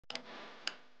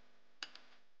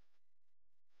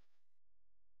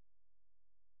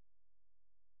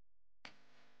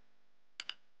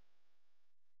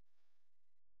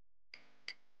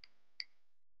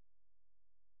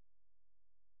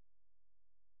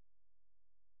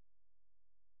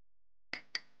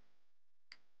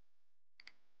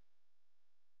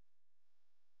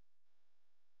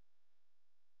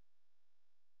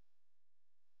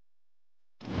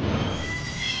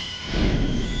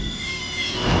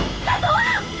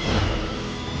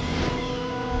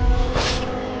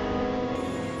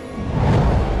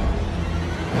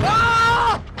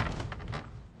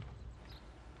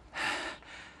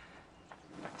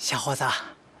小伙子，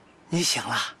你醒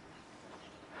了。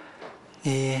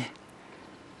你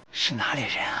是哪里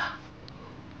人啊？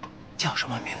叫什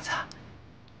么名字？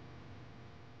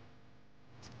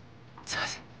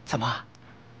怎么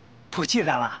不记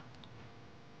得了？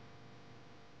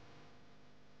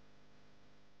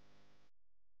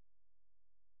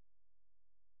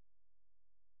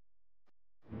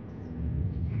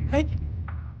哎，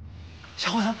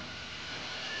小伙子，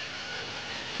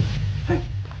哎，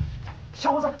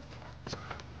小伙子，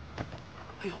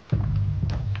哎呦！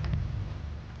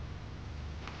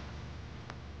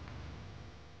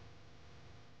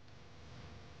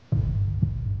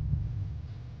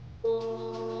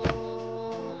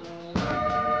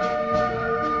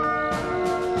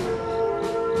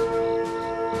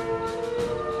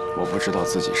 我不知道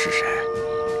自己是谁，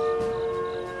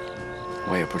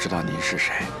我也不知道您是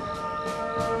谁，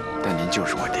但您就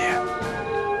是我爹。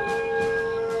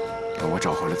等我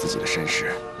找回了自己的身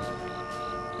世，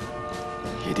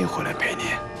一定回来陪您。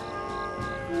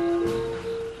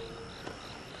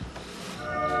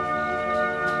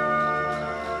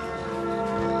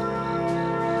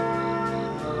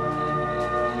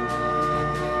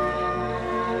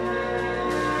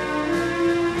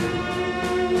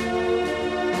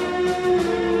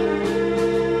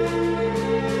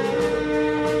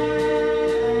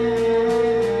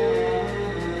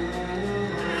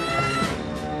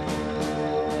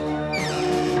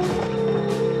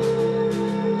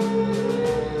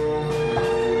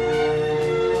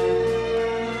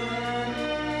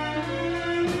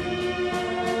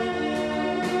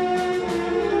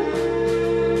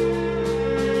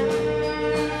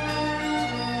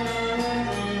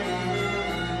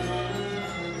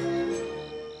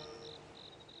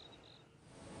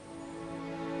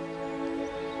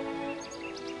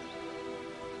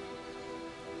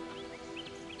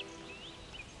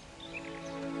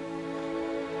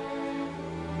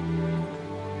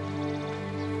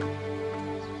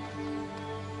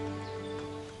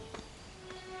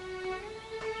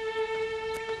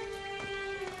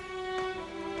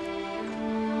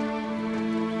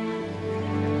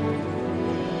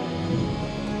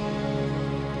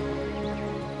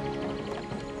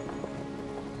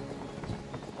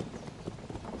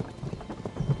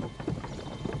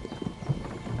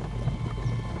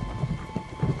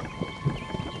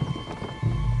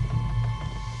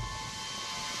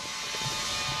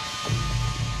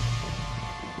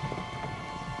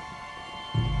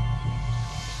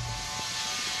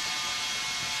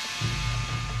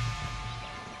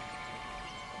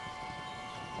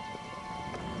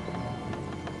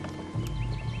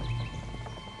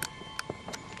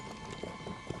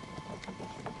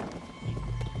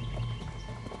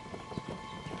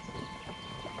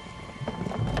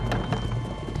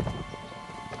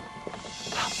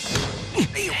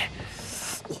 哎呦！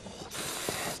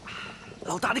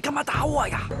老大，你干嘛打我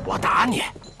呀？我打你！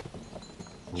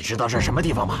你知道这是什么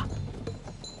地方吗？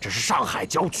这是上海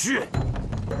郊区。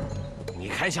你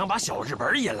还想把小日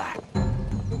本引来？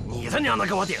你他娘的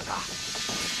给我顶着！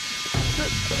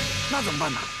那怎么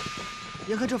办呢？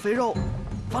眼看这肥肉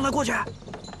放他过去。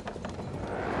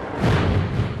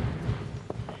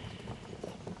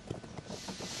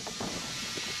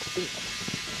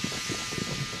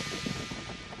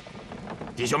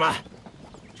弟兄们，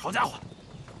抄家伙！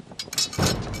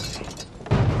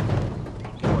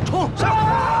给我冲上！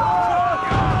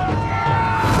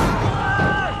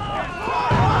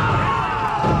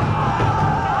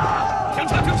停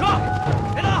车！停车！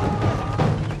别动！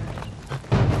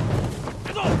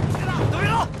别动！别动！都别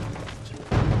动！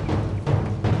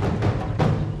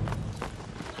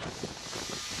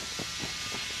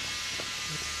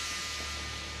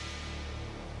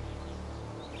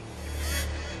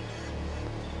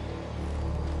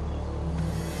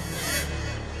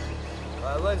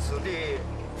敢问此地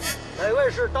哪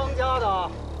位是当家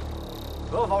的？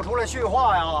可否出来叙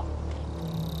话呀？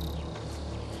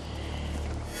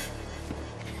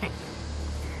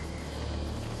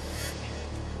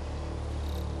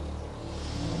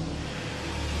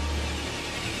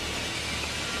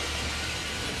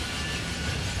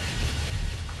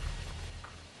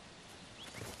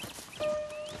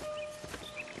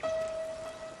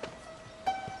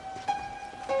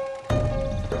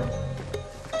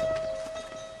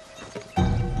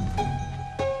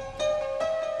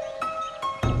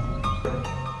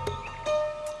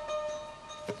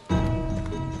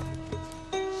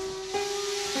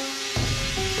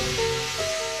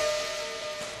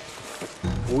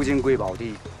吾今归宝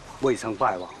地，未曾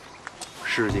败亡，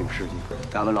失敬失敬。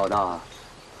敢问老大，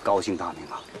高姓大名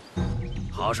啊？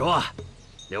好说，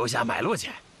留下买路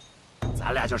钱，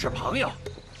咱俩就是朋友。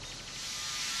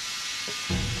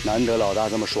难得老大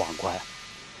这么爽快，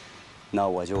那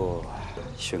我就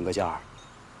询个价。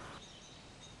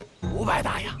500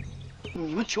大洋。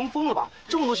你们穷疯了吧？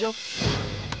这么多行？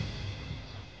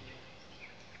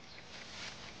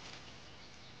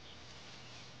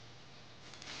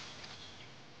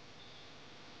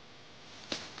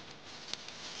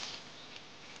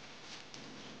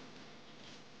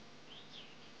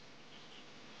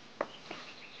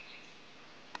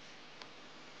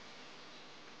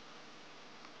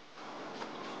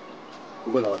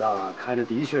不过老大开的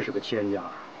的确是个天价，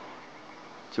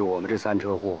就我们这3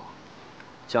车货，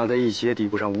加在一起也抵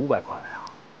不上500块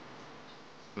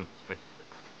呀。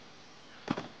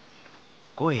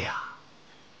贵呀？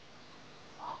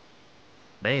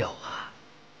没有啊。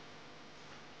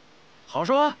好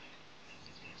说，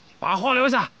把货留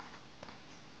下。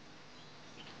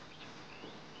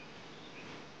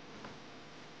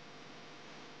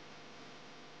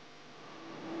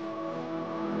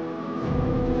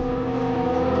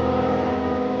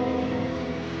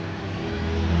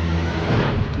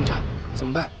东家，怎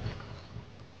么办？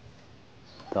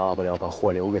大不了把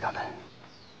货留给他们。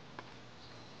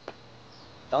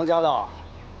当家的，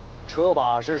车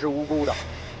把式是无辜的，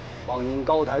望您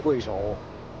高抬贵手，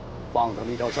放他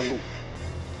们一条生路。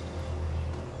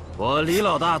我李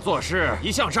老大做事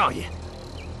一向仗义。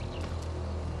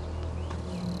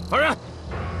放人！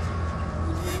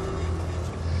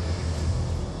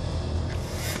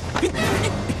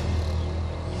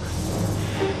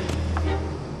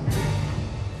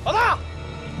老大，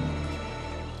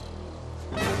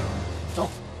走。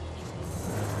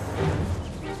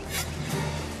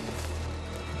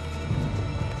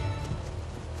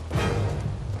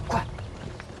快！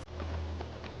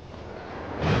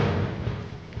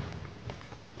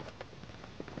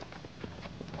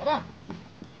老大，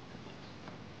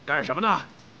干什么呢？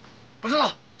不知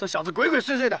道，这小子鬼鬼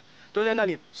祟祟的，蹲在那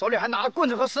里，手里还拿着棍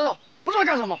子和石头，不知道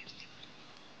干什么。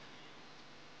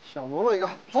小喽啰一个，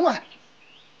疯了！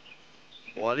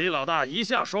我李老大一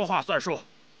向说话算数。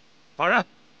放人！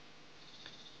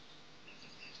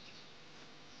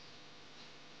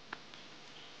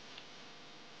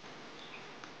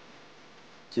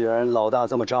既然老大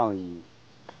这么仗义，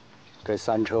这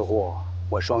3车货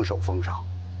我双手奉上，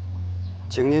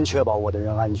请您确保我的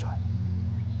人安全。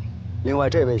另外，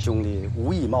这位兄弟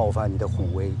无意冒犯你的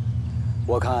虎威，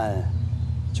我看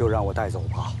就让我带走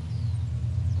吧。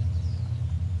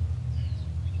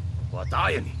我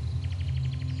答应你。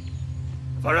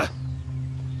放人！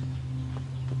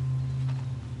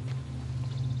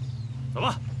走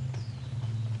吧。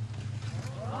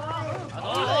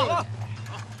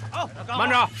好，慢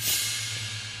着。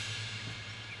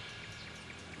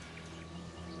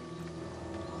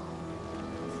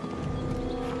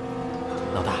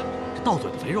老大，这到嘴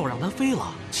的肥肉让咱飞了，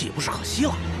岂不是可惜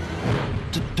了？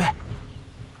对。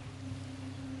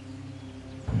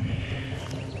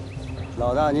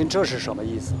老大，您这是什么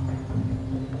意思？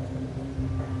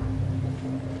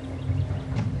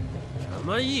什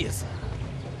么意思？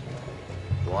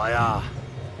我呀，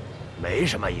没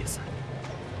什么意思，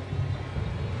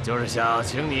就是想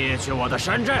请你去我的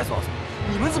山寨坐坐。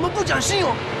你们怎么不讲信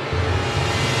用？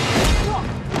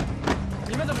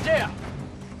你们怎么这样？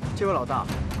这位老大，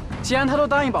既然他都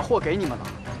答应把货给你们了，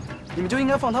你们就应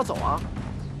该放他走啊！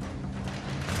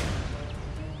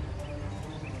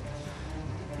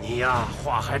你呀，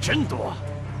话还真多。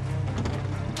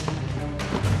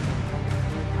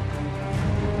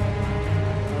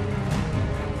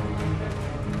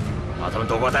把他们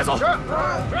都给我带走。是。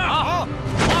好。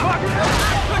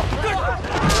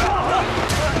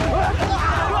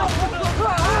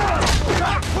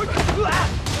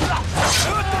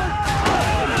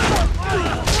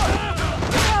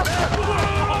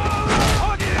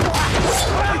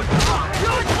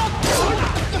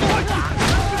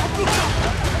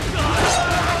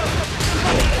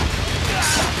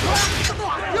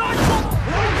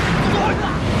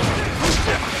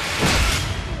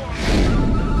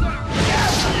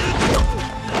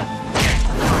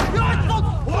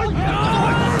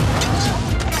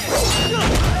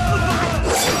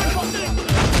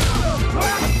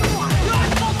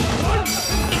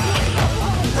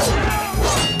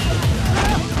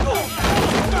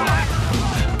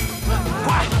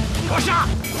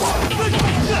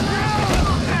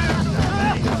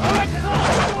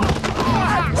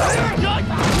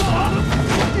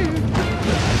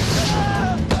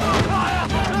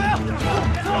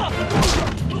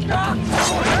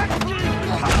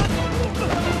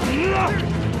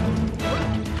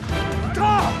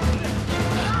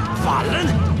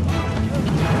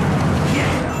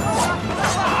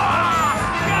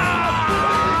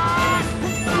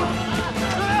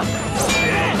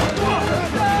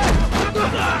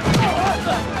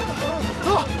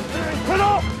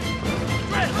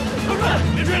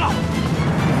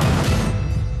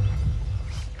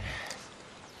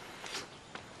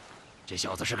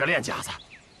小子是个练家子，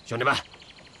兄弟们，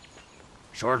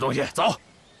收拾东西走，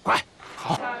快！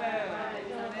好。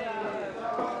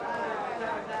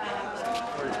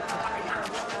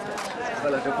喝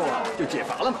了之后啊，就解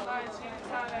乏了嘛。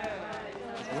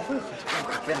不会喝酒，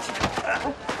不要紧张。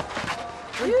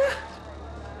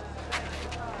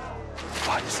不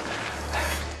好意思。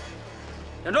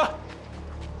站住！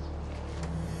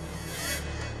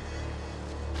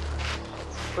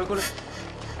过来。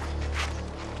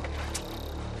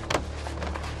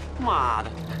妈的！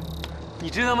你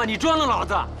知道吗？你装了老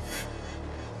子！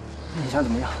你想怎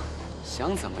么样？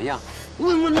想怎么样？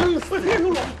我弄死你！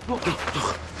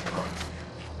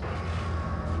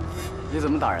你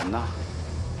怎么打人呢？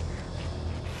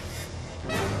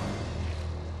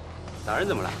打人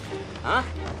怎么了？啊？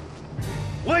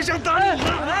我也想打你！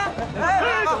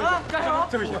干什么？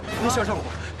这位兄，您消消火，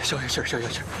消消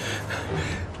气儿。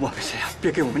我们谁呀？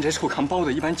别给我们这臭扛包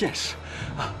的一般见识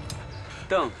啊！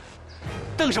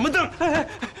瞪什么瞪？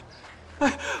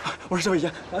我说这位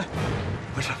爷，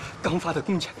不是刚发的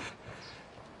工钱，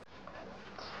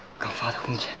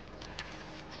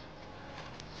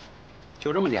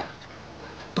就这么点？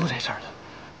都在这儿了。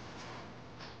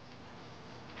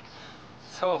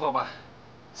凑合吧，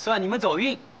算你们走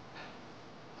运。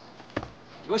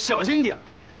给我小心点！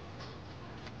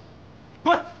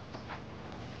滚！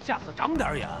下次长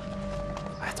点眼。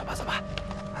哎，走吧。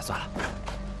哎，算了。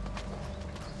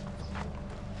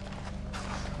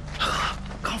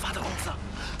刚发的工资，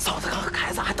嫂子刚和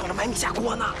凯子还等着买米下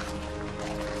锅呢。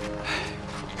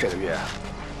这个月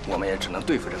我们也只能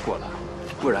对付着过了，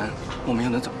不然我们又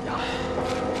能怎么样？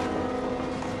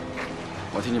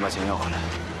我替你把钱要回来。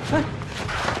哎，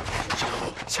小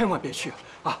虎，千万别去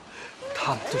啊！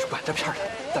他们都是管着片的，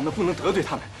咱们不能得罪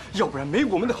他们，要不然没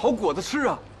我们的好果子吃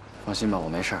啊！放心吧，我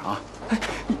没事啊。哎，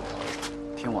你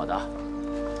听我的。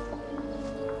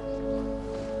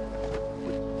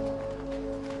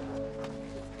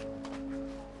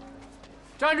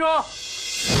站住！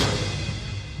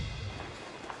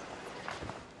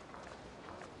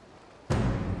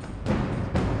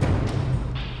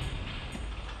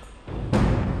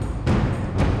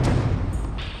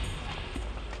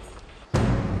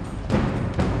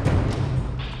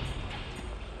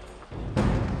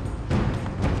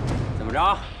怎么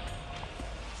着？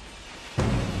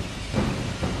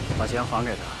把钱还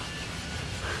给他，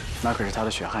那可是他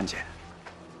的血汗钱。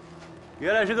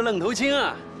原来是个愣头青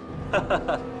啊！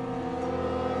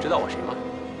知道我谁吗？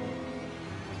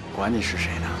管你是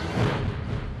谁呢？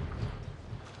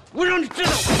我让你知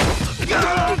道！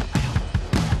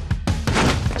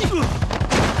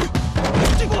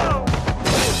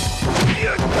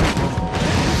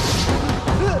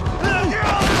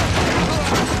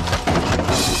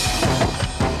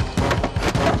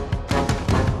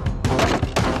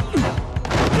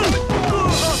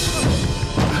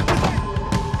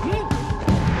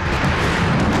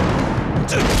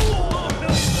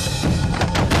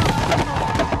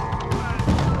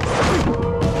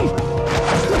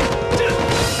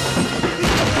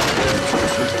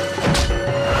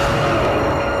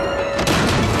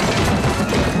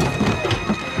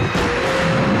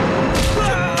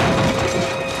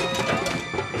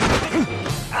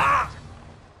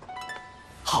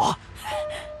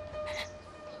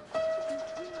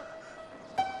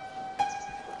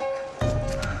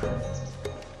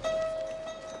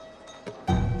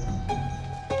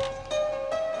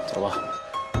走吧。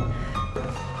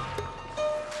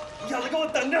丫头，给我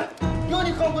等着！有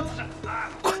你好果子吃！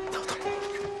快走！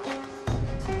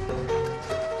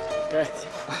哎，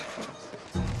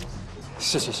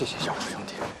谢谢小虎兄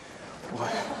弟，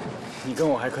你跟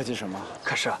我还客气什么？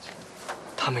可是，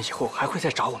他们以后还会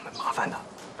再找我们麻烦的。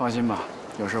放心吧，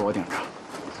有事我顶着。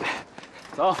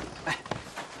走，哎，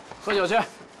喝酒去。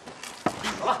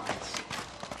走了。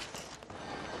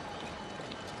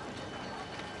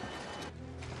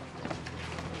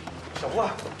小吴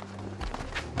啊，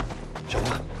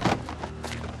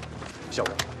小吴，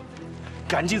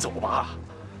赶紧走吧！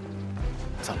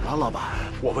怎么了，老板？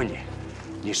我问你，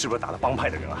你是不是打的帮派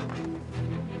的人啊？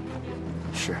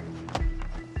是，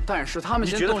但是他们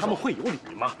你觉得他们会有理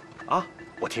吗？啊！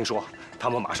我听说他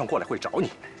们马上过来会找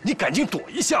你，你赶紧躲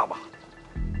一下吧。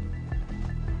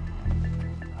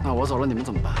那我走了，你们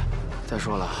怎么办？再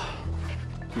说了，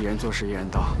一人做事一人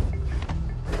当，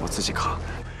我自己扛。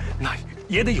那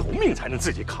也得有命才能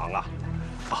自己扛啊！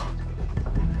啊，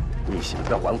你先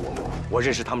不要管我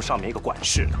认识他们上面一个管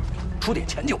事的，出点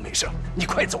钱就没事。你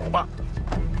快走吧。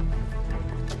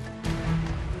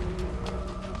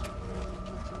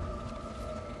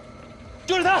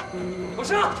就是他，有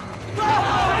事！走！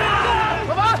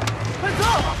老板，快走！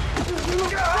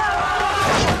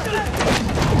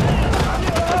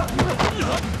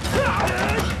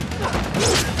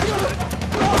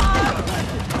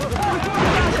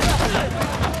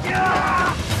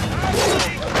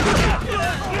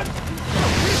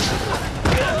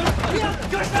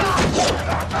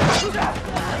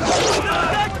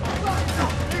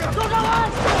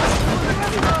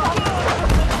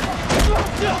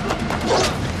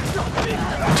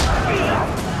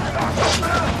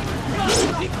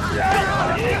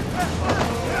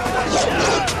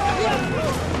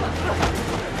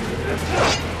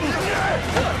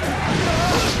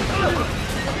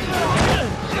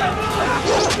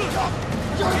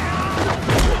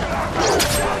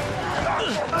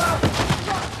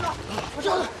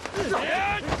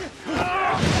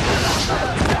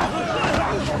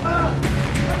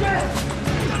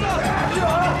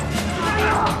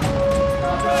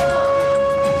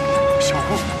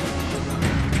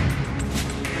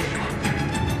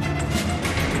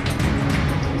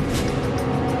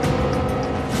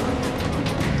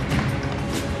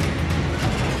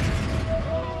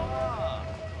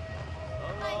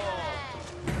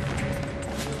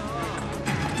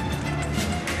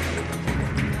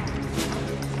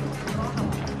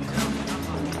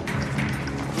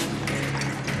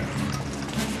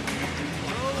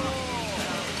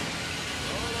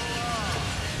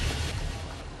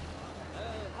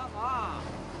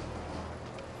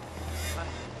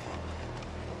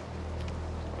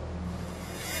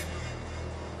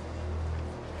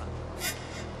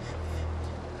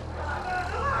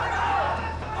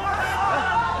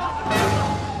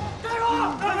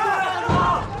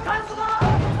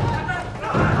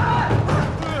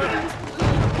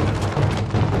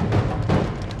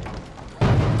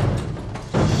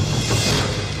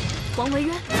王维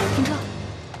渊，停车！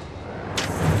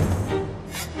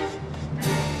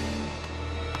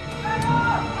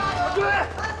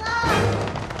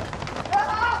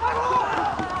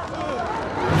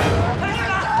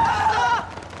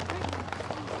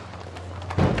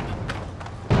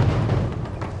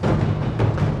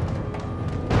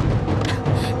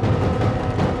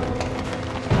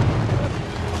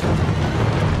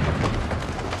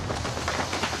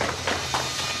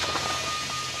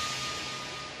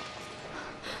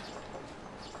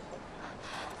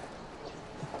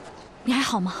你还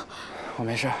好吗？我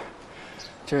没事。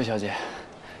这位小姐，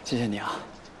谢谢你啊。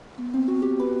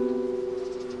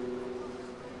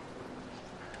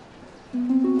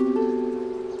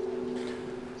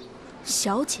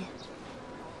小姐。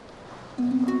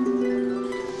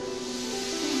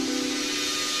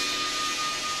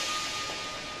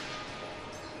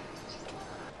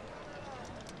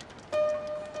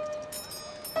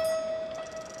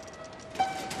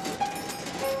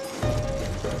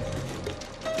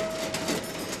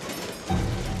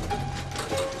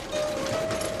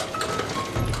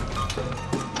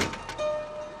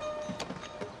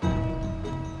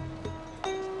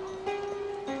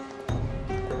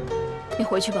你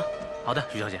回去吧。好的，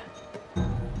徐小姐。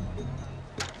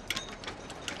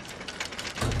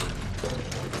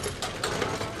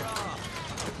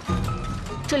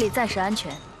这里暂时安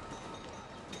全。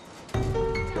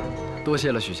多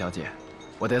谢了，许小姐，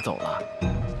我得走了。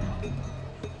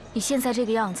你现在这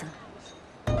个样子，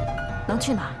能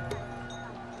去哪儿？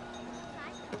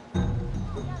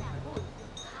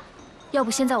要不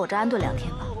先在我这安顿2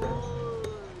天吧。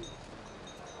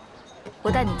我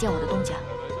带你见我的东家。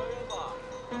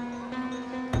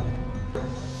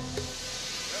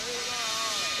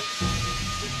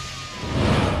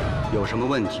 有什么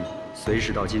问题，随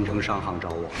时到京城商行找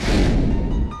我。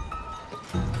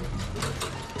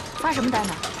发什么呆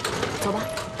呢？走吧。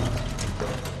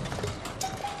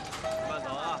慢走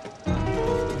啊！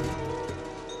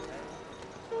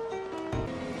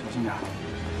小心点。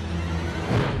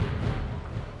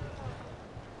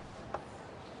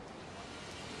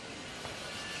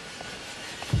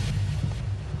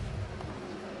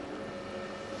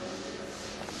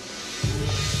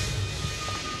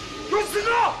有死哥！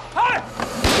哎！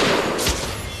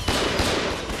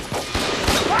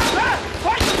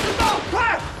快！有死哥！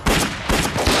快！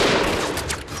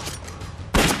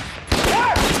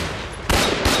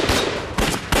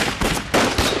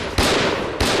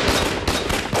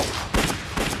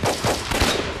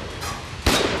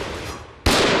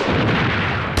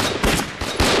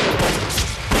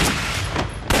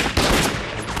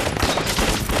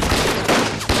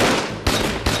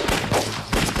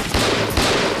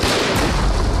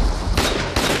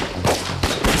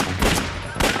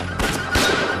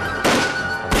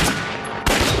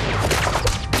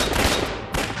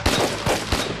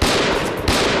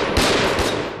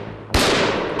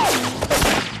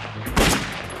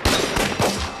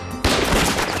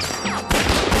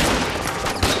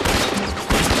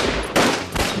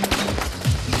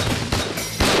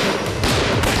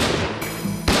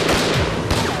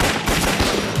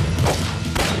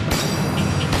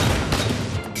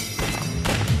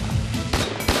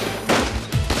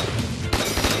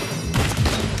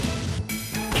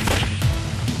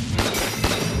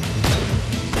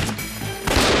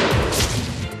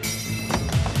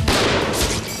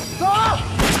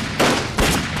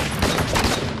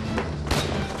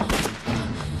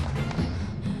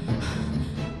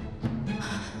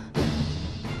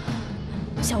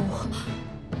小吴，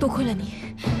多亏了你。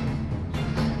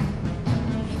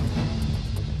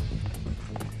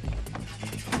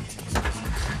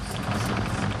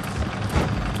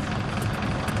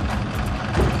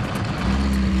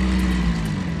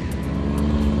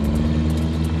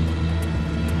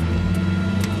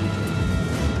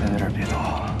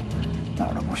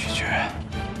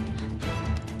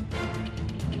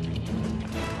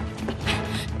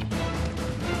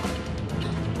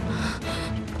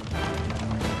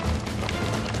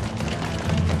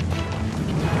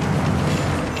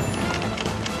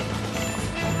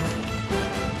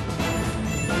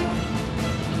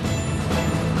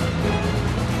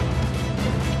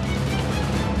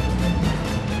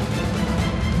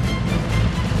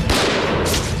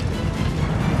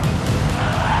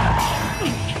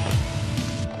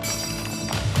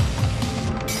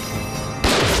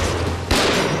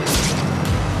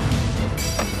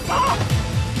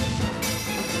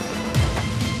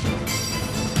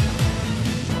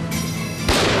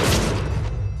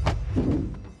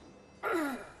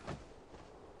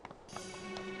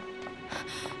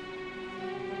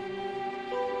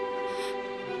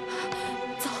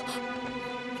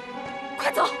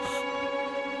 走，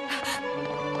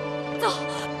走。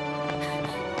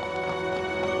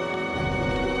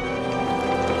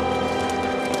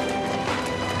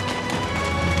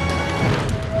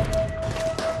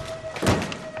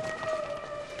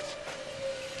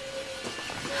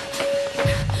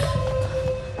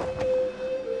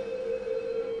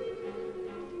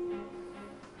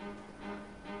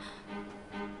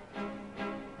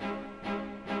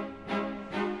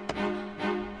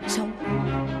小吴。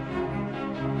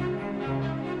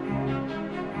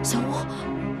 小吴，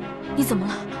你怎么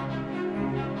了？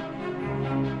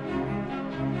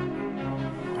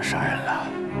我杀人了。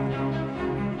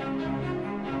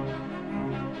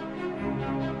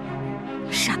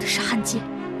你杀的是汉奸，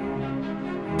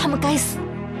他们该死。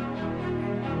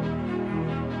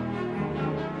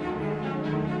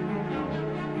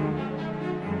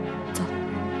走，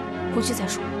回去再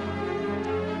说。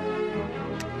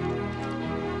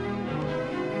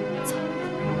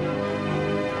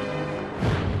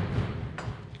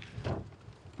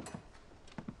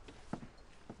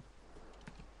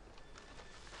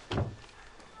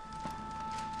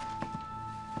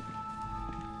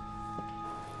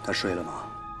 他睡了吗？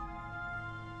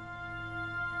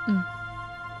嗯。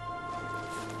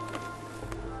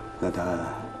那他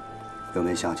有没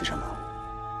有想起什么？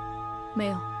没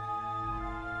有。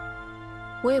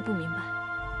我也不明白，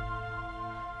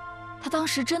他当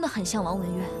时真的很像王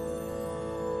文渊，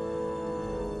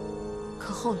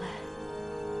可后来，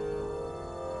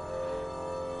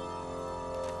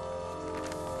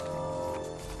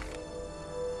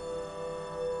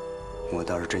我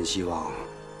倒是真希望。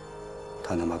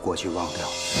 他能把过去忘掉。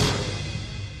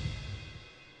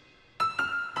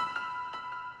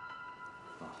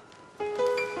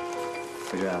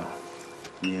小娟，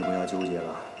你也不要纠结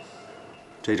了，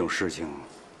这种事情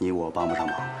你我帮不上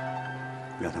忙，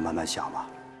让他慢慢想吧。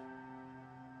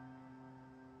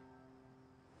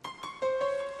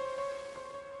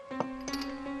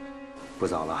不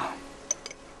早了，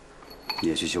你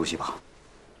也去休息吧。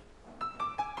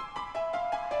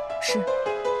是。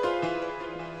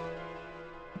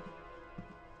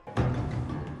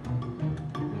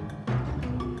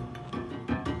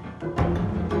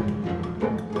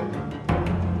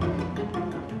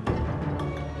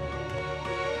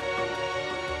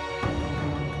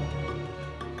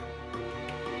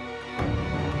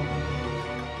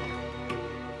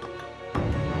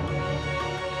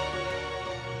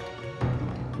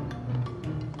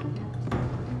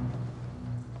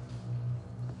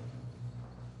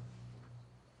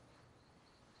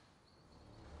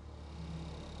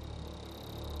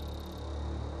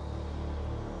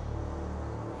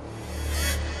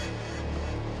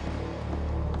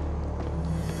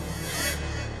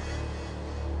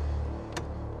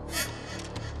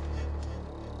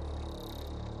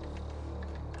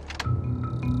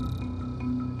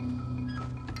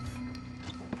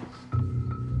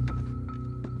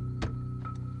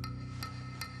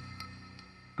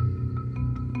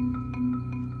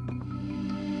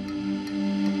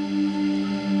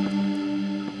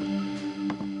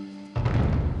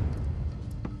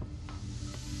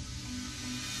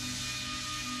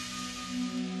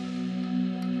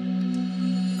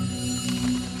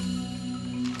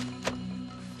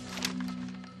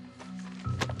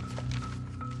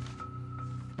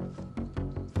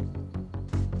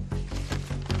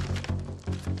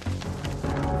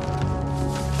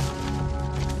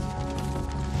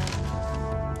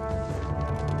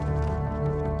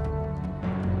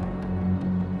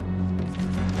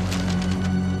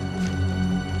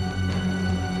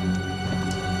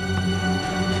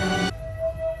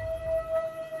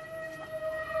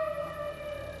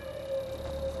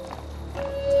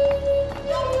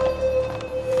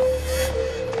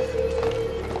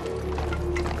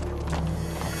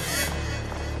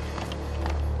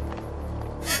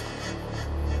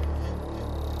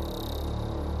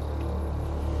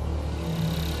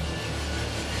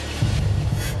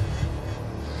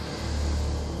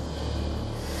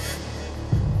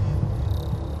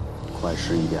快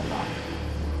11点了，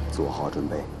做好准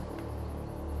备。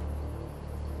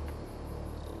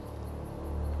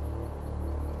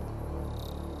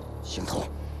行动！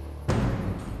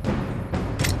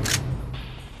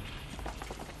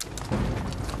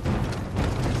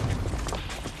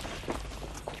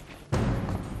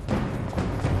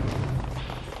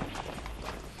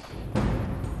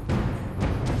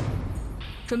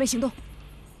准备行动！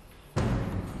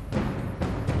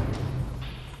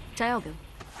炸药给我。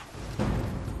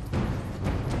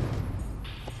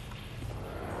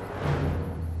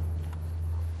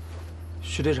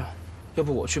 徐队长，要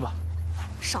不我去吧？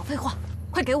少废话，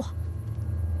快给我！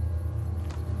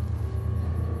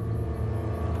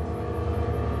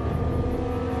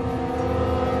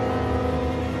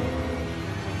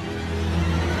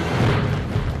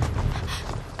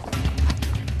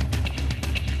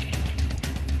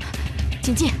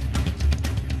警戒！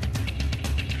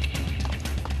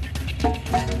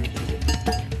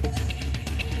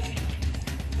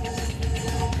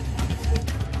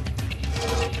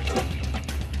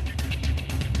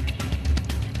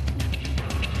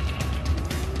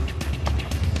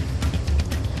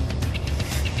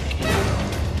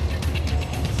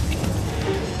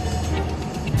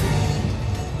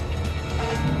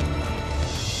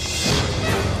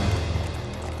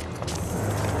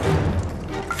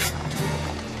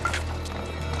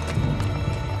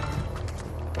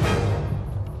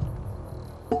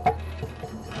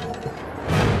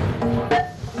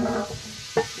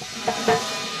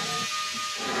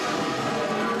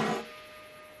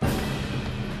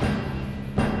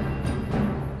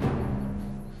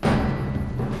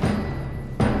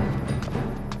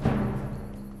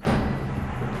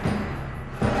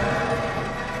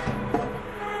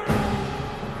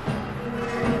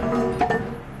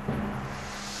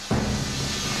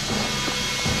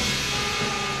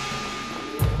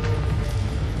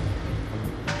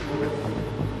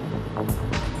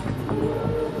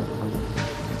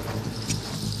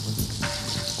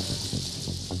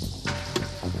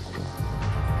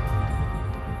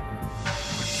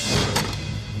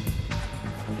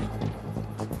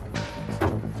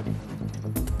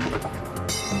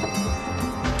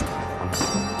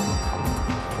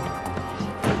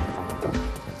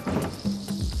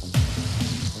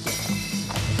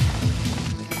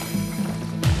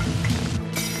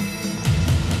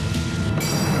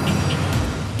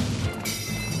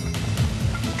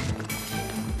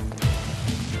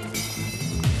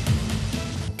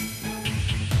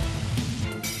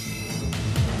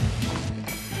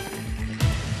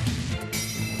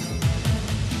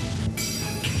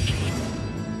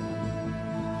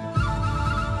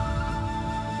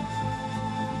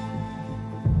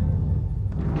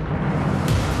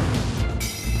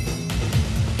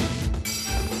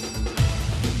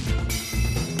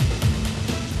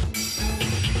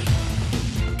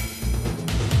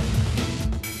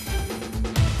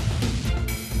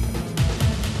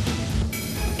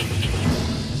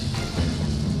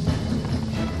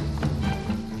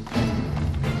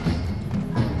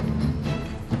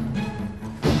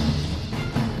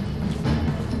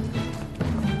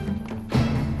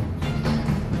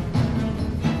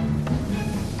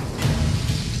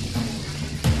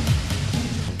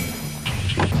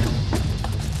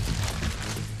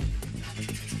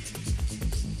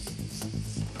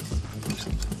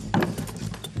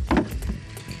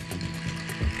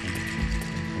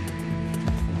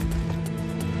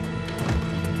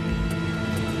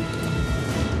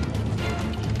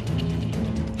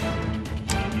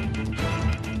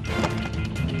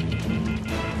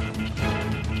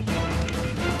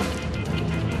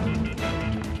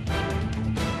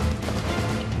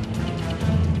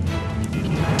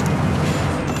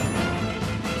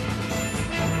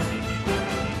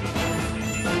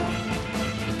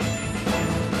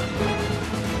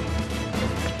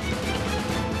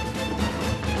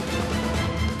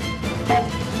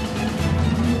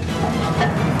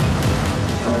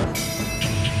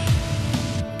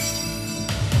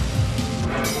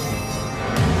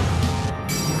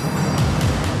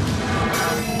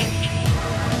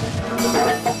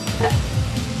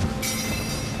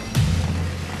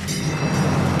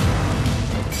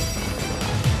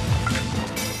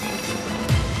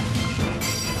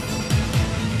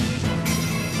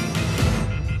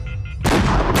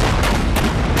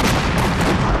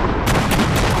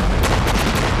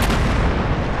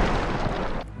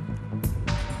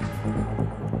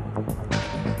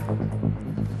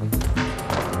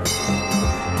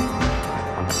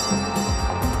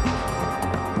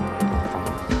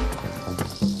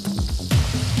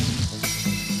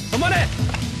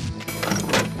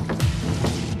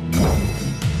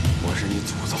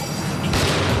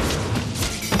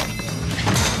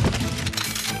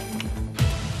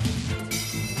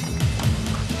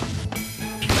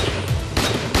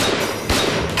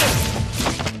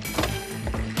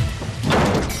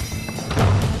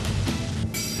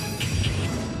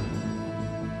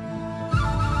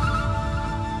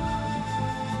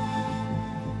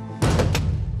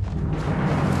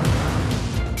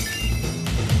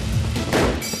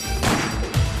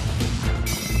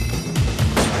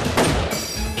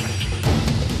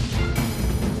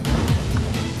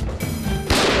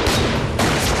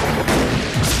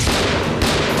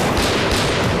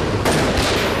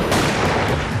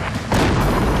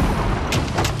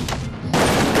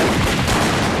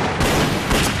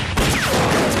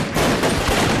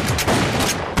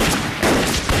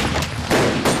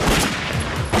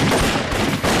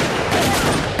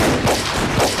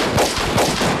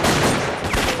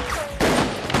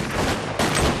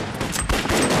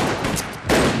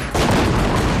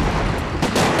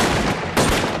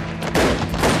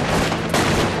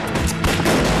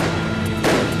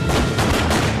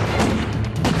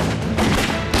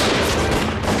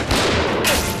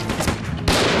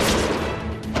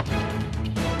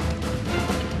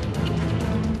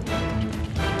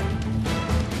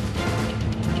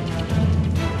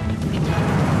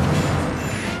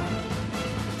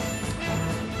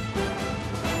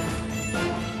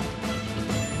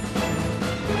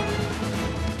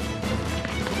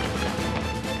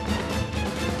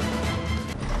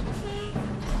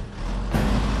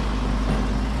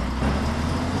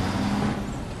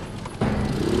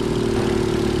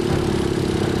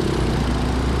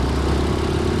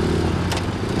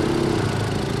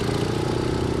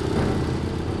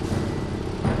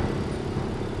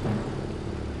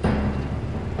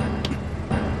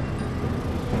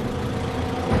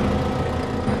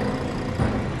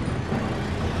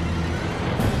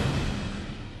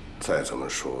再怎么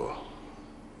说，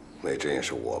美珍也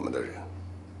是我们的人，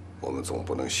我们总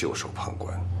不能袖手旁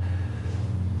观。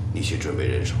你去准备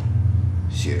人手，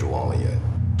协助王文言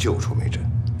救出美珍。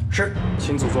是，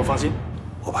秦祖座放心。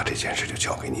我把这件事就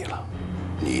交给你了，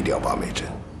你一定要把美珍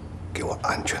给我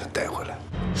安全的带回来。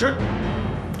是，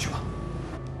去吧。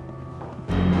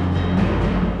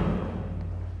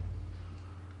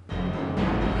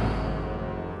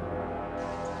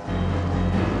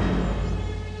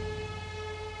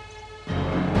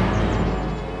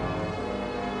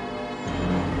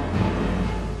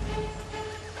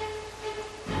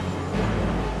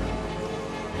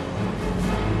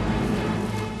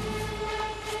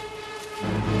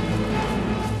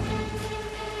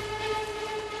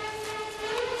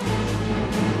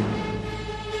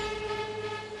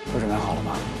都准备好了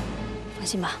吗？放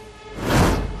心吧。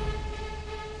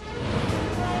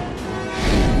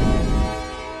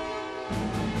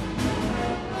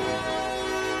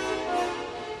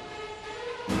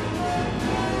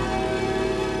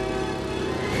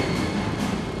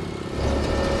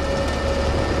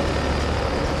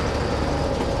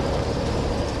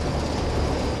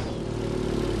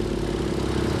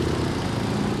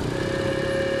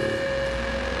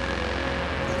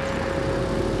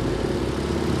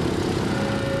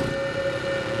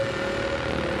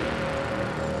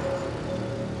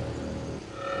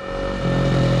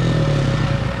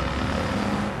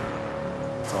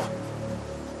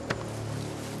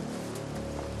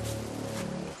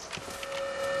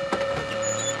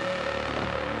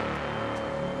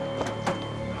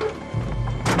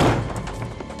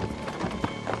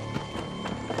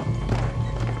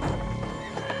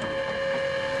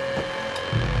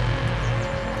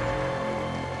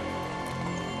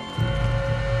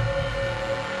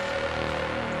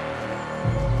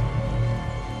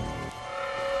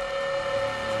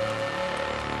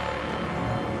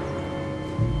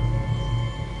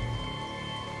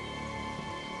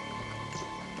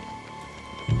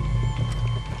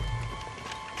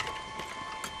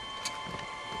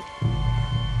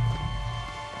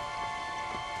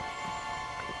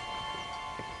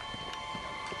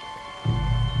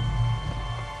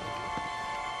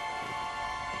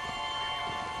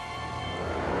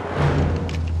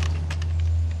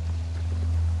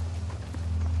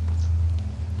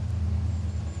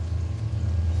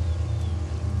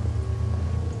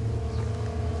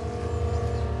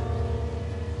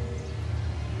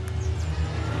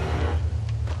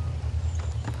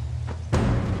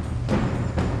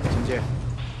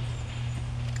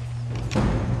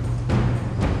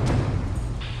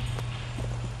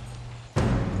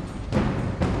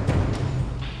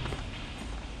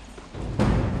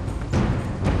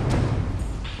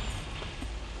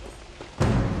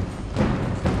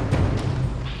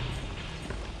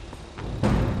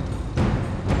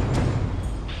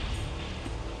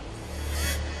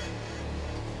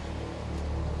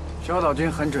小岛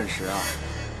君很准时啊。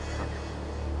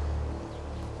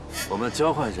我们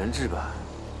交换人质吧。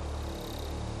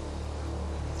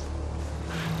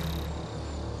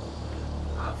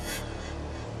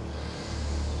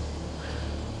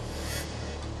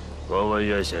王文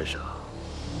渊先生，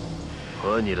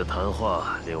和你的谈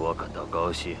话令我感到高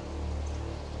兴，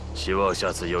希望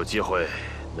下次有机会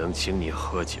能请你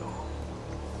喝酒。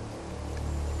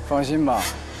放心吧，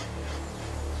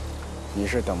你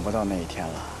是等不到那一天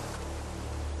了。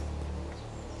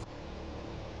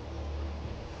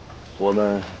我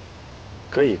们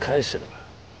可以开始了吧？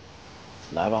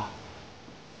来吧。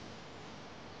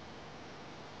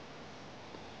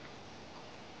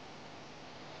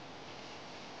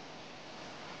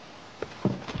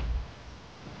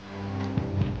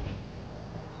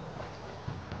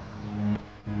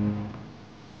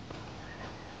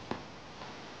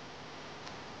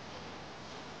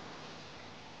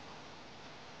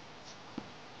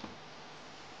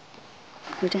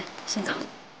如真，先走。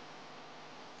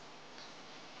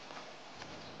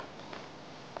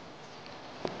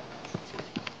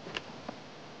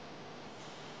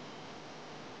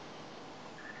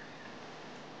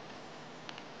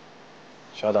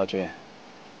小岛君，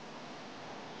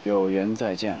有缘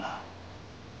再见了。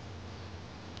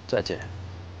再见。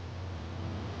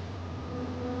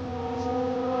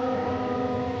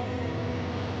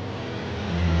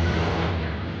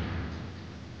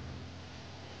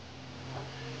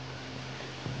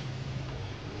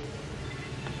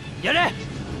有人！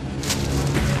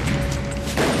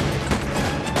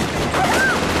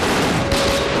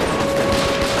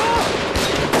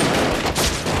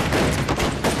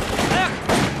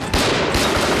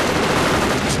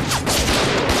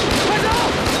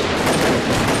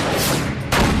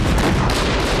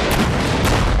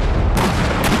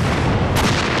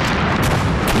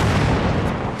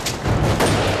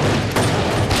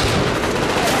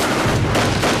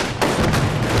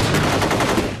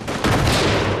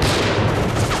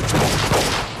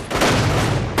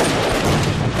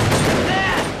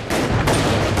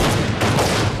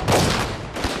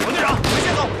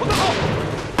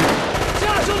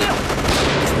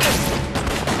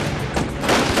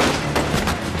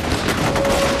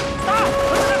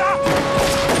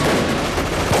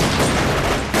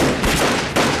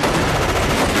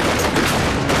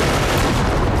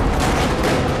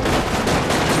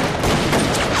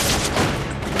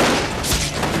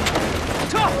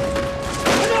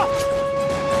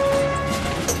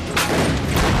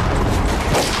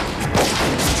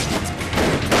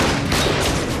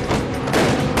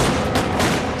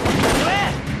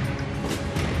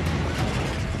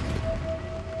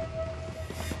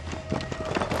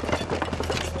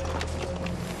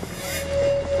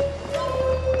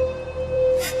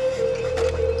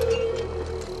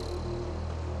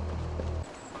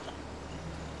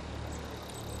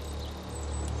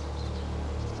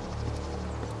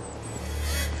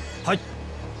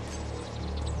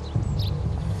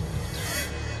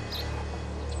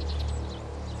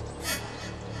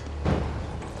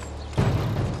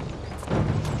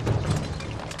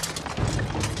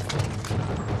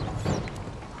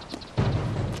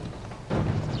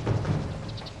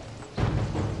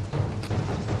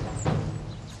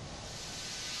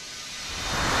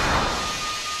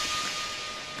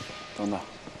等。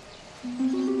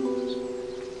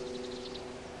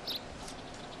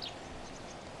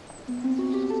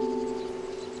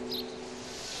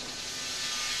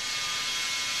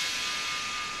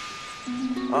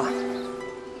啊，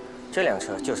这辆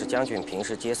车就是将军平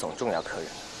时接送重要客人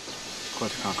的。过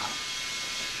去看看。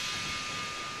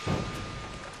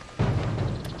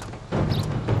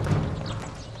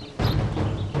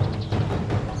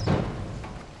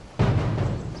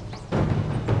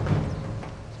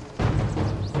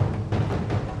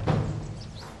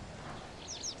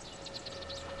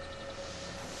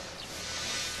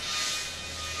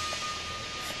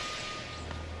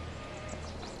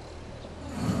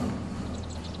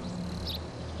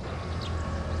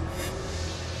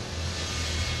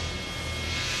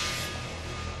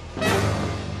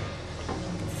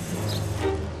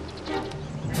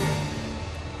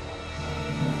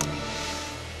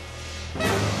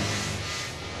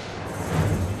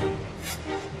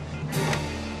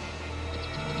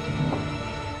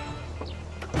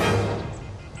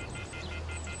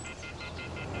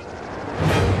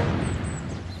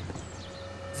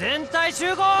 全体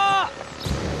集合！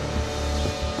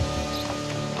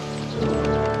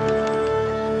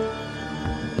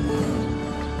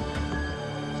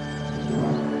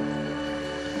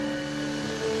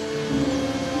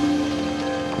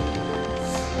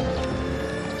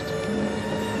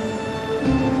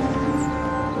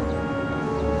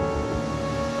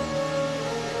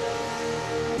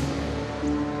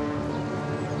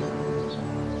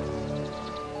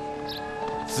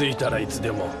着いたらいつ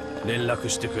でも連絡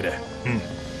してくれ。うん。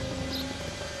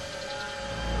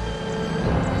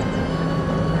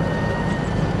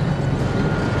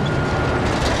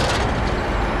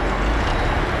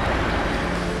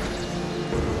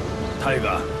タイ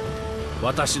ガー、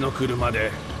私の車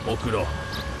で送ろう。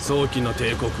早期の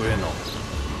帝国への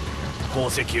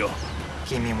功績を。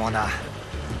君もな、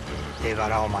手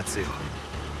柄を待つよ。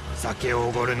酒を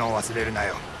おごるのを忘れるな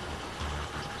よ。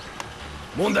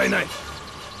問題ない。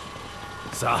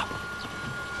さあ。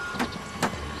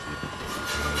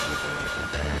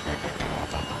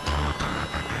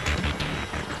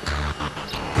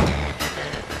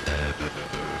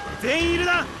全員いる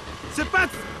な。出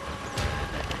発。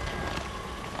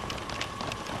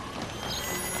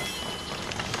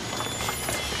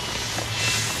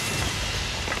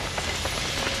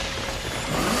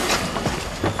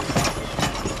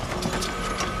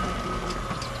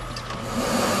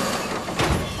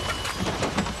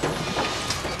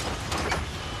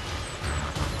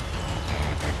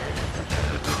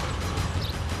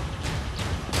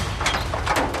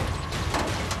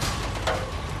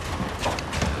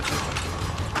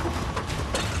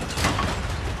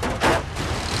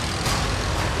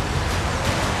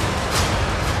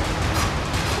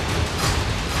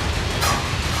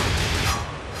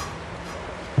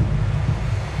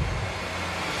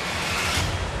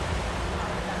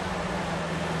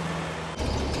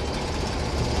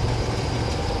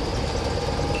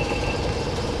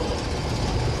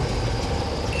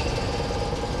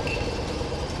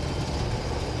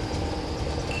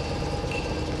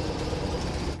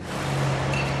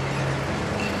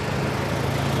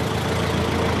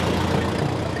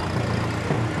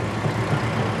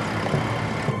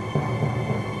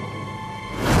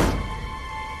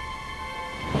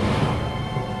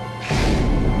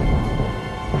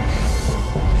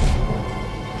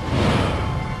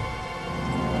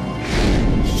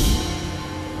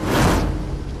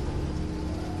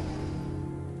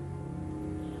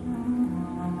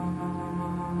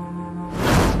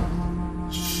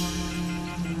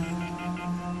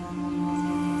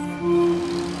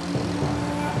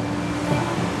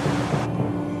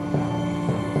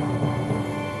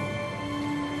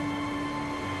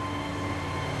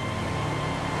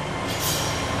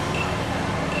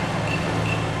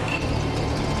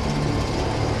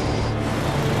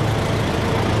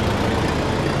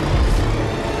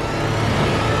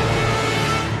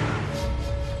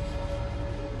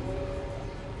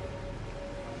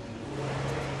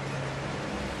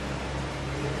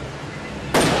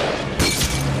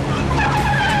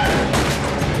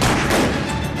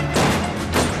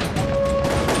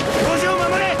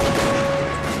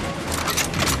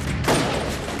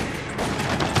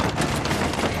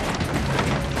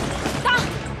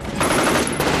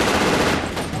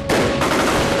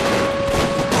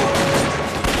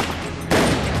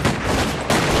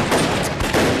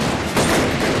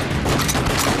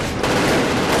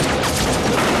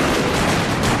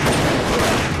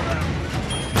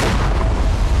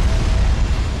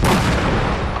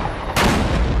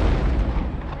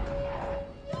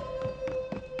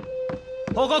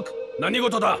報告。何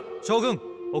事だ。将軍、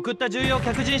送った重要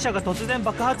客人車が突然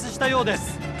爆発したようで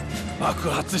す。爆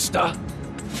発した。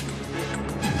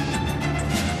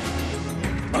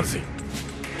まずい。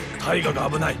大河が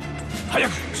危ない。早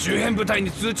く周辺部隊に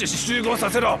通知し集合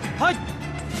させろ。はい。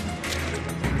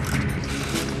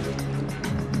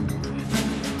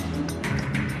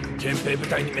憲兵部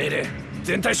隊に命令。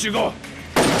全体集合。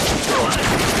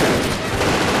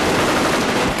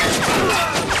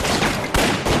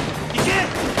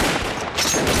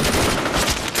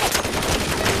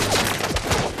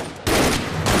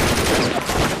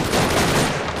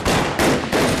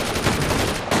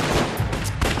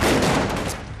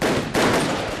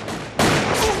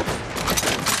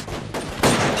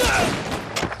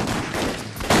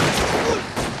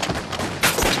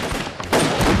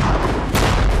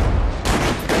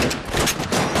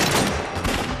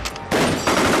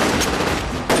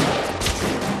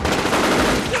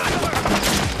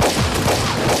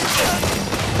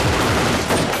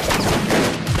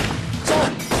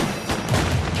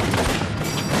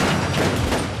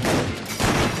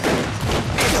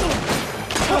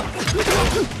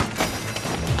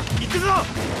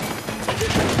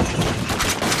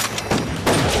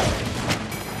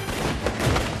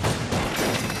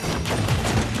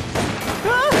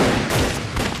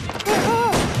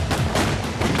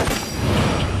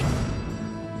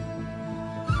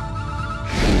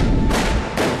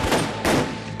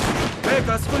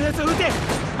あそこのやつを撃て！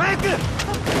早く！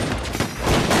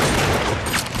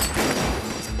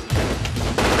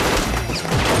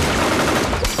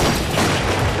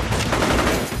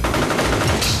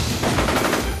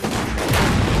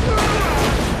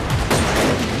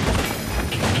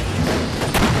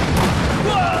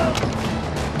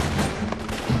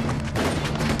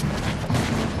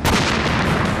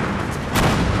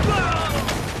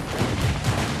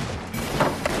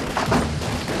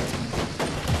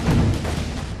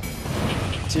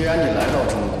既然你来到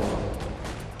中国，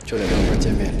就得留份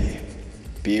见面礼，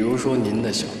比如说您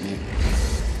的小命。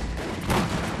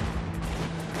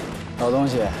老东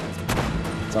西，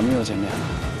咱们又见面了。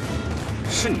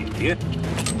是你爹。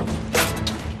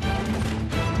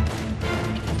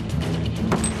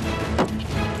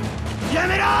や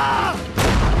めろ！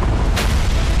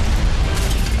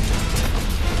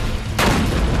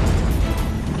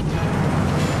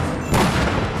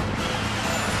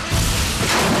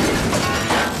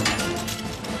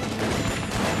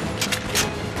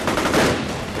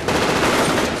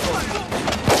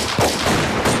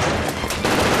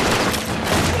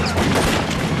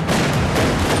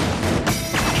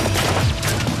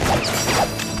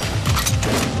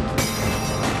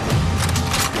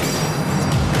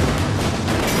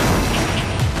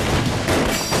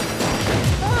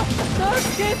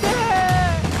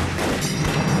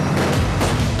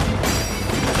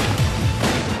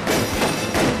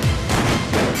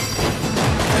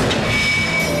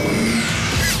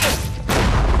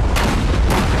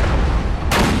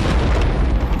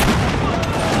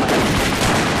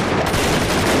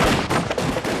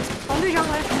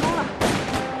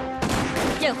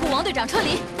队长撤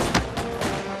离。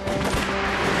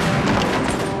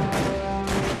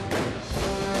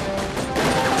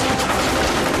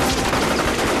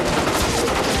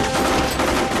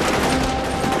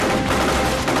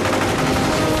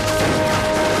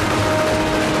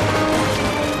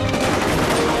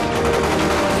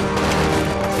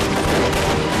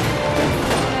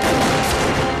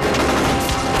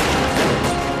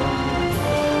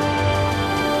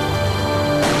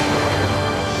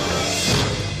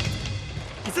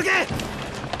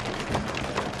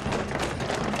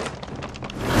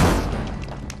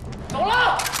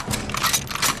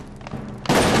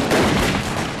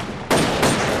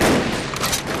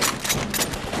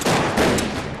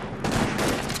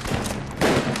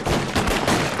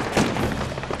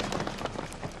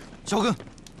将軍。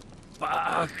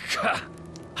バカ。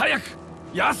早く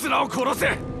奴らを殺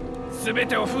せ。全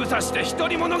てを封鎖して一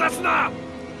人も逃すな。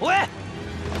おい、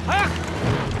早く。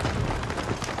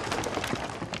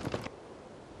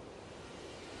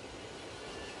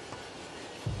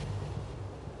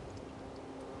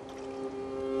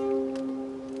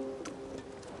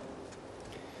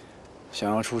想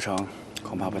要出城，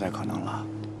恐怕不太可能了。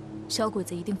小鬼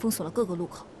子一定封锁了各个路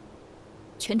口，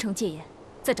全城戒严，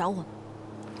在找我们。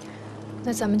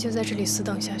那咱们就在这里死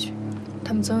等下去，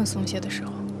他们总有松懈的时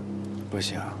候。不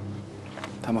行，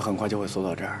他们很快就会缩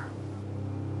到这儿。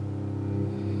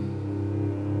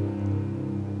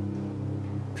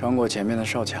穿过前面的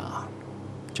哨卡，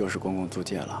就是公共租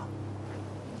界了。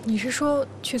你是说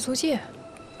去租界？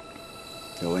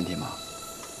有问题吗？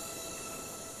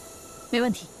没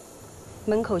问题。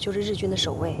门口就是日军的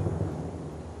守卫。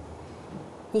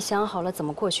你想好了怎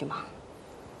么过去吗？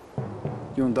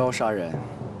用刀杀人，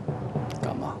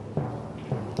敢吗？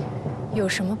有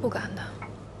什么不敢的？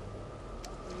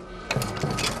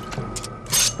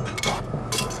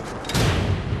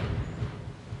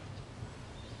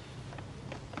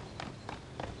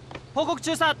報告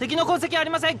中佐、敵の痕跡あり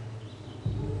ません。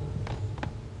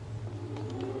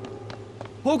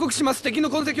報告します。敵の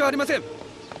痕跡はありません。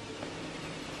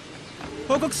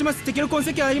報告します。敵の痕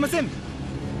跡はありません。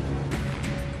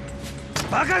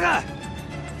バカが！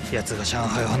奴が上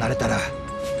海を離れたら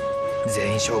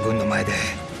全員将軍の前で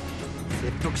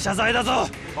切腹謝罪だぞ。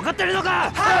分かってるの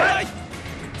か？はい。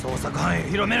捜索範囲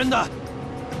広めるんだ。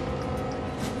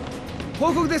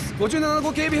報告です。57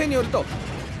号警備兵によると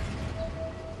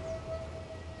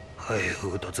海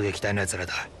風突撃隊の奴ら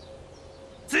だ。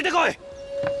ついてこい。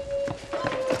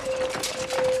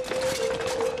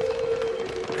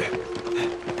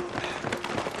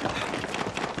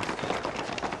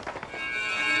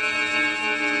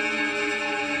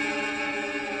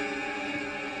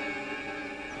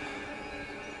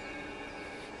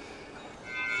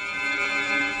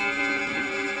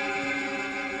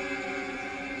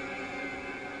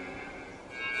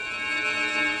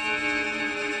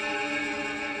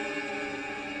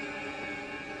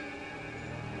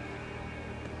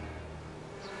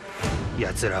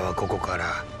奴らはここか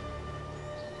ら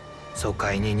疎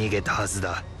開に逃げたはず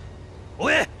だ。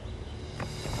追え！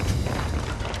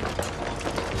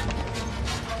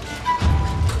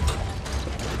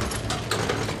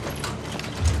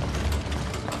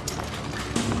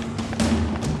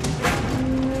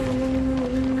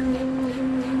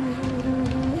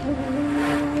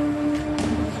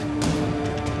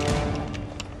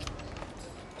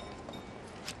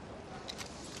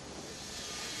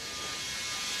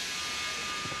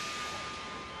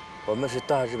我们是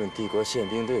大日本帝国宪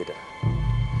兵队的，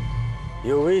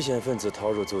有危险分子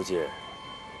逃入租界，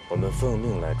我们奉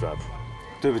命来抓捕。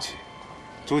对不起，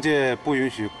租界不允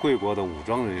许贵国的武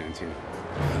装人员进入。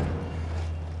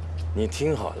你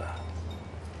听好了，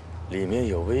里面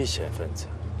有危险分子。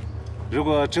如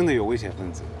果真的有危险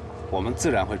分子，我们自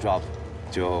然会抓捕，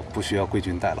就不需要贵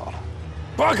军代劳了。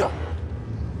八个，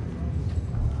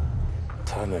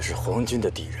他们是皇军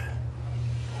的敌人，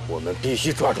我们必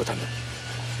须抓住他们。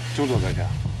 中佐阁下，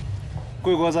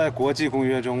贵国在国际公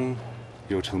约中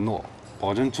有承诺，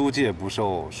保证租界不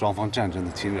受双方战争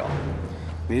的侵扰。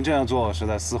您这样做是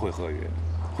在撕毁合约，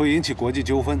会引起国际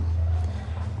纠纷。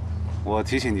我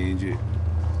提醒您一句，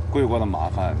贵国的麻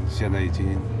烦现在已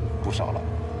经不少了。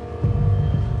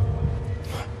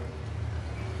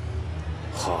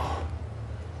好，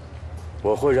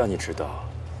我会让你知道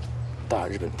大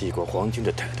日本帝国皇军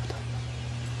的态度的。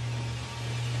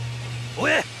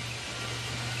喂！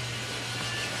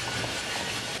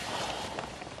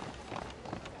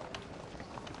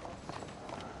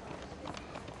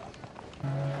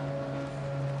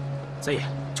 三爷，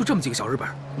就这么几个小日本，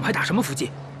我们还打什么伏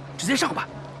击？直接上吧！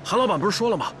韩老板不是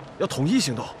说了吗？要统一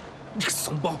行动。你个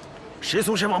怂包，谁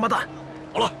怂谁王八蛋！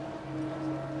好了，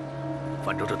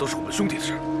反正这都是我们兄弟的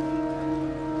事。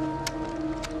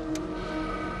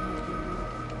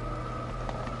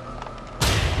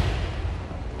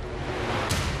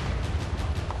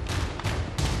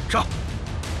上！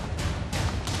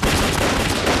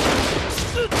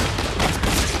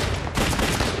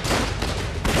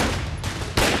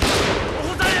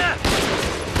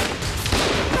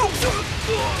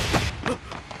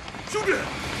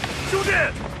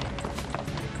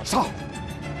 上！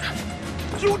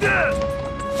兄弟！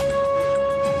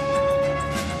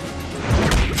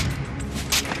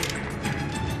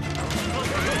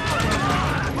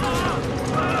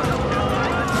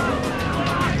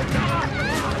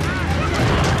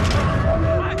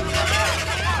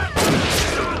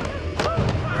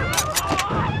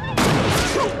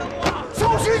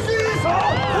小心机一扫，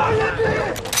还原兵！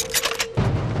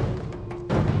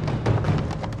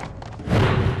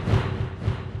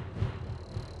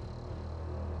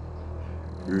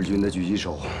 日军的狙击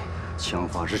手，枪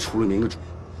法是出了名的准。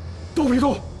都别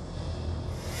动！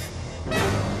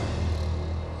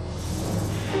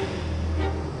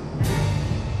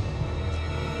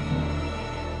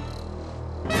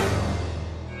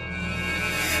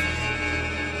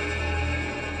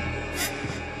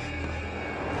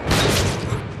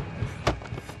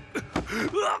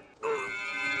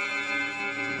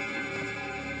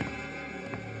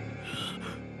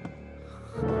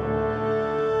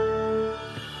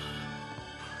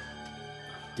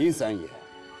丁三爷，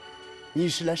你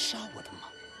是来杀我的吗？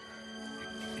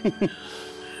哼哼，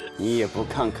你也不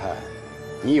看看，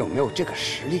你有没有这个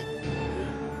实力？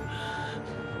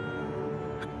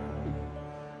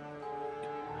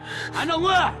韩掌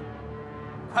柜，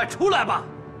快出来吧！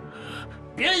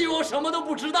别以为我什么都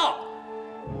不知道。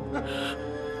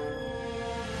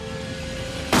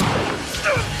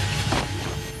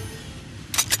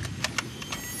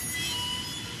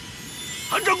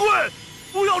韩掌柜，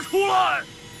不要出来！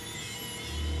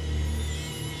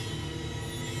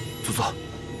祖宗，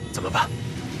怎么办？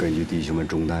根据弟兄们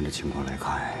中弹的情况来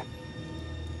看，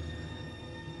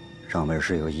上面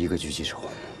是有1个狙击手。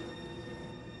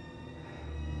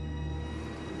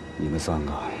你们3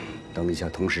个，等一下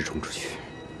同时冲出去，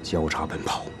交叉奔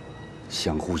跑，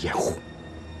相互掩护。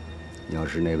要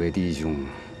是哪位弟兄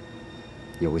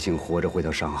有幸活着回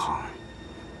到上航，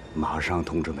马上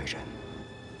通知美人，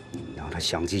让他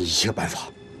想尽一切办法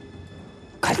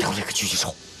干掉这个狙击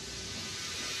手。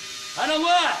韩掌柜，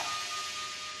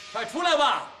快出来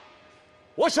吧！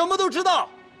我什么都知道，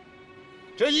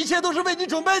这一切都是为你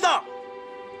准备的。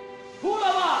出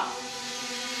来吧！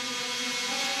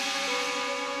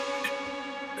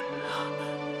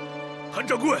韩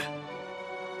掌柜，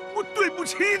我对不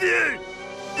起你。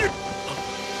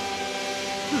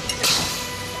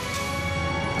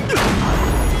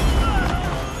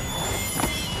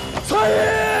蔡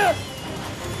爷！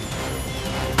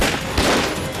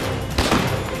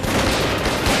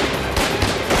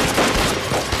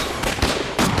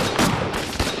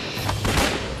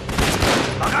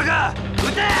马哥哥，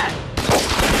撃て！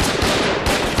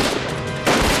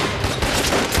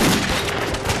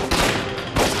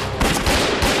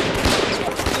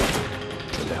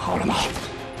准备好了吗？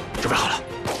准备好了，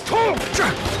冲！是。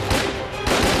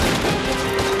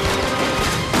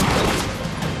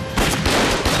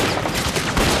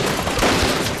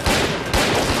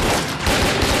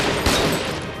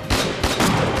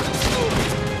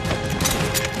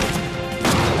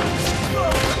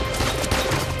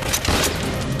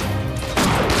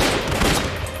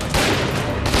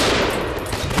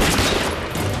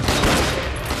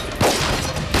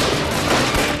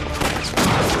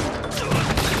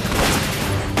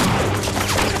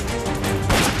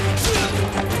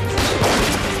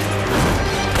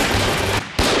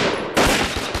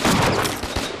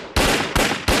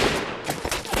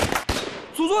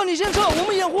你先撤，我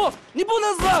们掩护，你不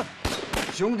能死。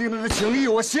兄弟们的情谊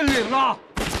我心领了，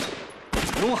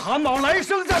用汗毛来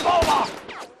生再报吧。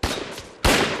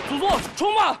祖宗，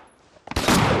冲吧！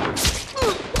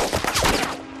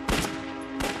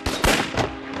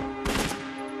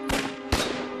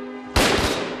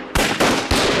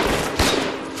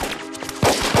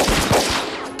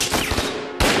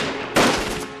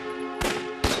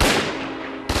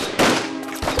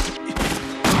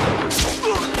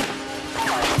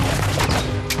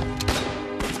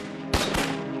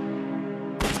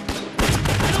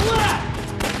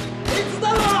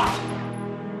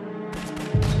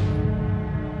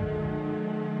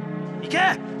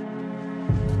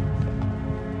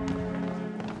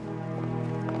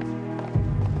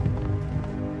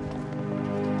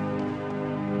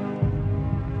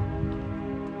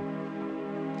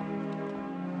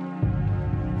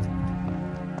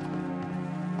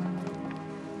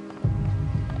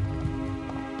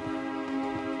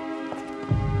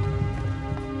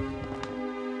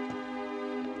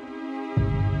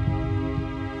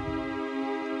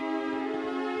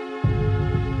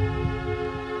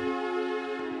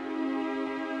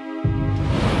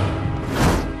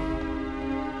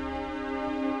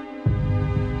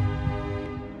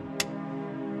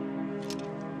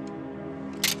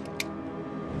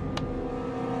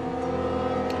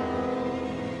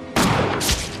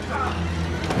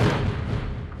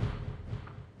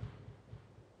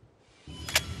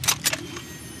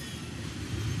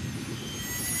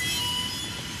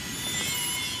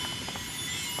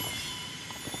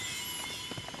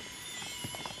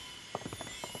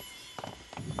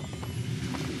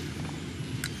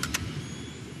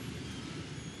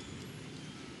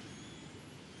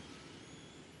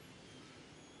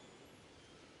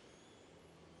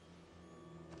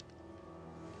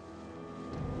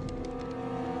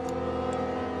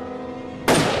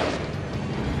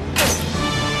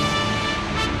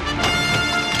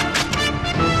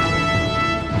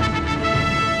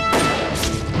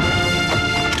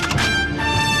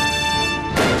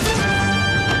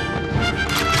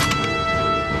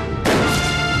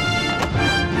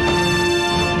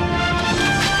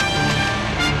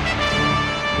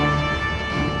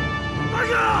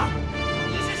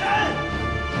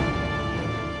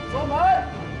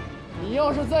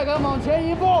要是再敢往前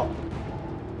一步，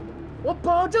我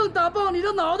保证打爆你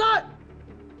的脑袋，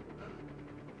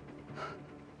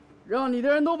让你的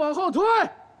人都往后退。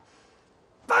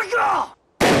大哥！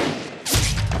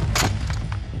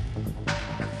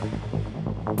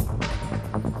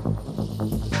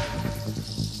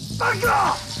放手！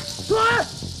滚！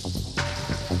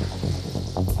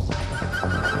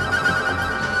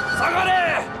撒开嘞！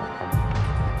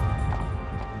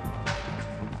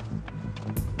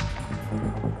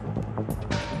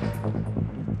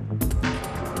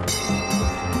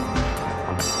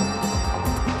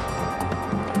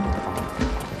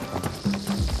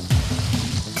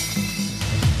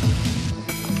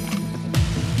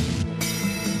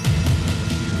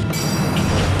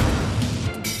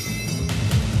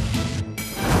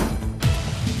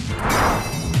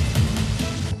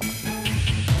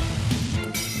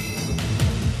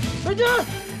 美军！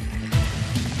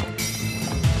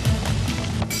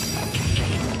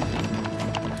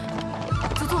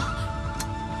坐坐。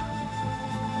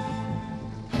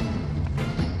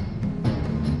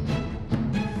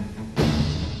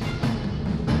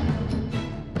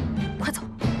快走！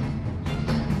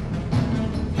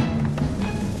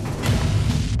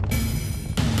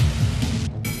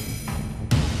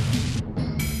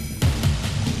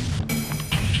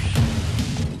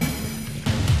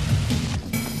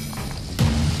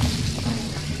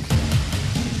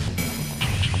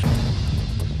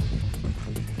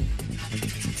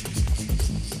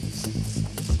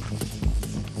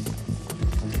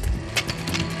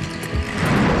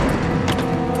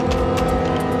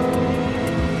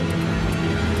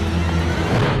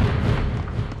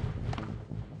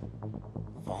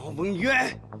王文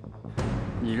渊，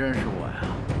你认识我呀？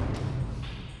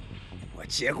我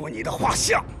接过你的画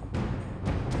像。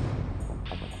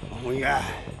王文渊，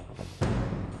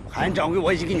韩掌柜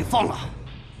我已经给你放了，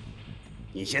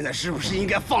你现在是不是应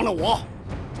该放了我？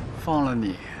放了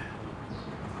你，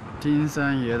丁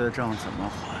三爷的账怎么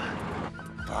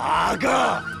还？八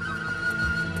个！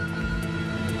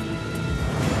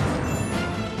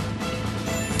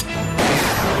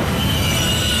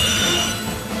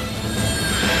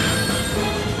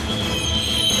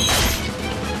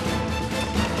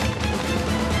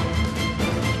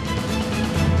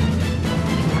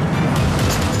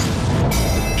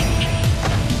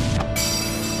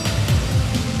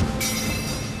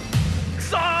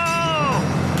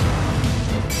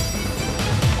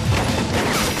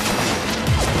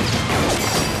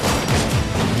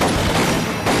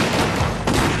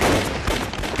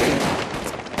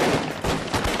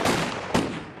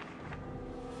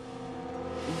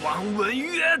 王文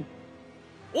渊，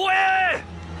喂！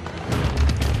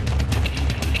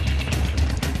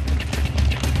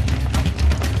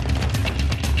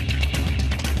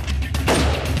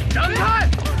让开！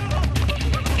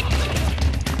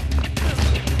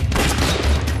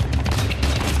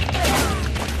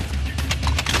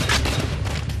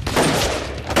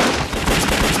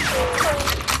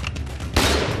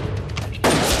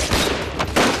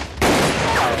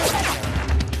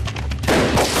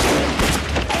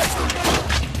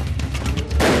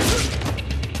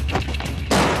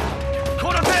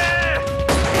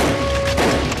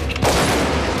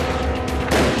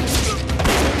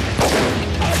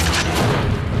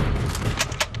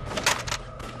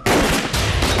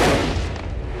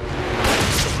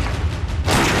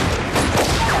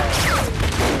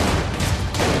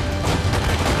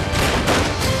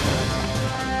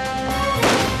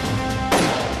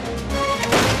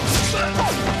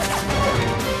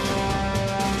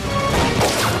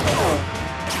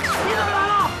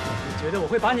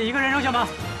会把你一个人扔下吗？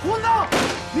胡闹！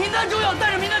民难重要，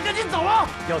带着民难赶紧走啊！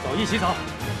要走一起走，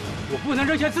我不能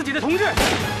扔下自己的同志。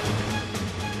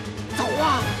走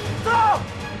啊，走！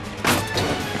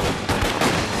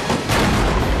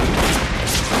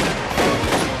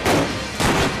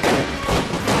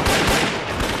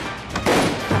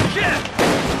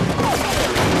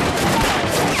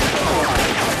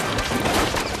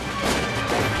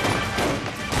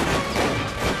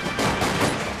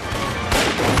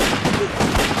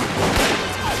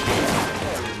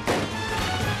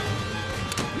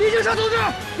警察同志，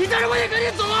你带着我也赶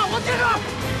紧走啊！我接着。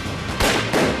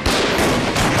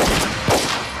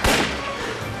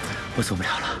我走不了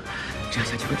了，这样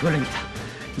下去会拖累你的。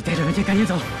你带着文件赶紧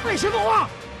走。废什么话！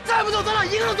再不走，咱俩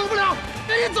一个都走不了。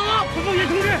赶紧走啊！冯凤元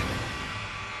同志。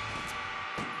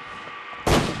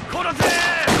扣着自己。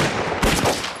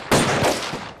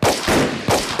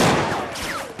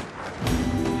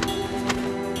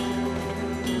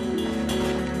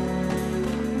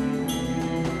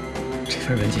这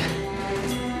份文件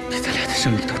比咱俩的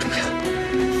生命都重要，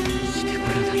一定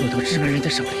不让它落到日本人的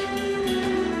手里。